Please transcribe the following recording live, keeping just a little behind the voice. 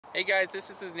Hey guys, this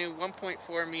is the new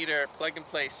 1.4 meter plug and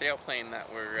play sailplane that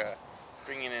we're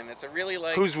bringing in. It's a really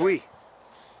light. Who's we?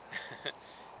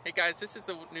 Hey guys, this is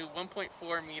the new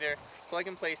 1.4 meter plug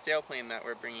and play sailplane that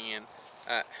we're bringing in.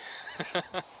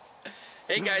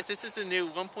 Hey guys, this is the new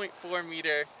 1.4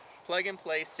 meter plug and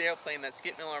play sailplane that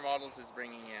Skipmillermodels is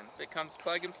bringing in. It comes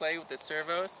plug and play with the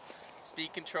servos,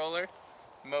 speed controller,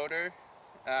 motor,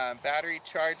 battery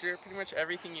charger, pretty much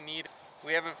everything you need.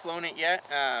 We haven't flown it yet,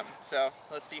 so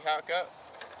let's see how it goes.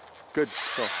 Good.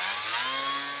 So.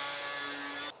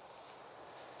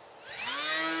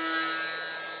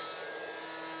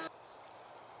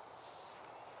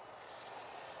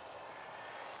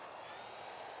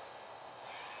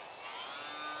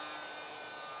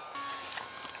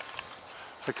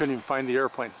 I couldn't even find the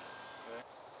airplane.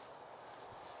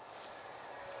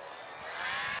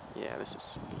 Yeah, this is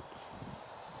sweet.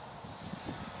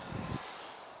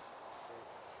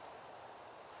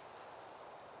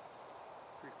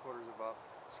 Three-quarters of up.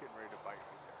 It's getting ready to bite right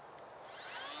there.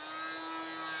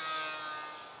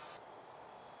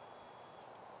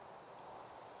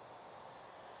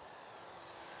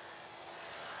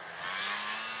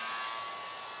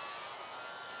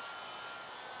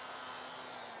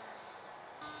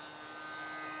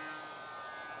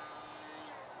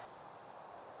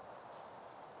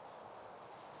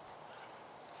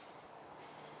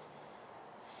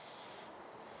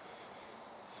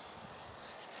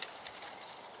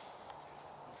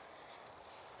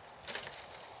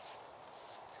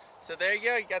 So there you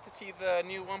go, you got to see the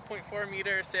new 1.4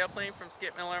 meter sailplane from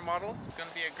Skipmillermodels. It's going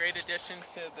to be a great addition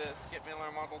to the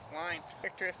Skipmillermodels line.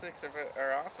 Characteristics of it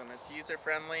are awesome. It's user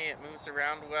friendly, it moves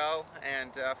around well,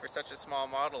 and for such a small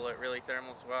model it really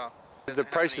thermals well. The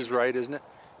price is right, isn't it?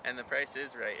 And the price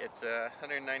is right. It's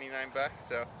 $199,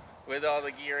 so with all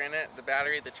the gear in it, the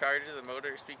battery, the charger, the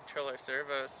motor, speed controller,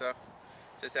 servos, so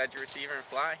just add your receiver and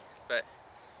fly. But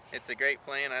it's a great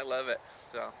plane, I love it,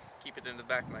 so keep it in the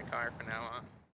back of my car from now on.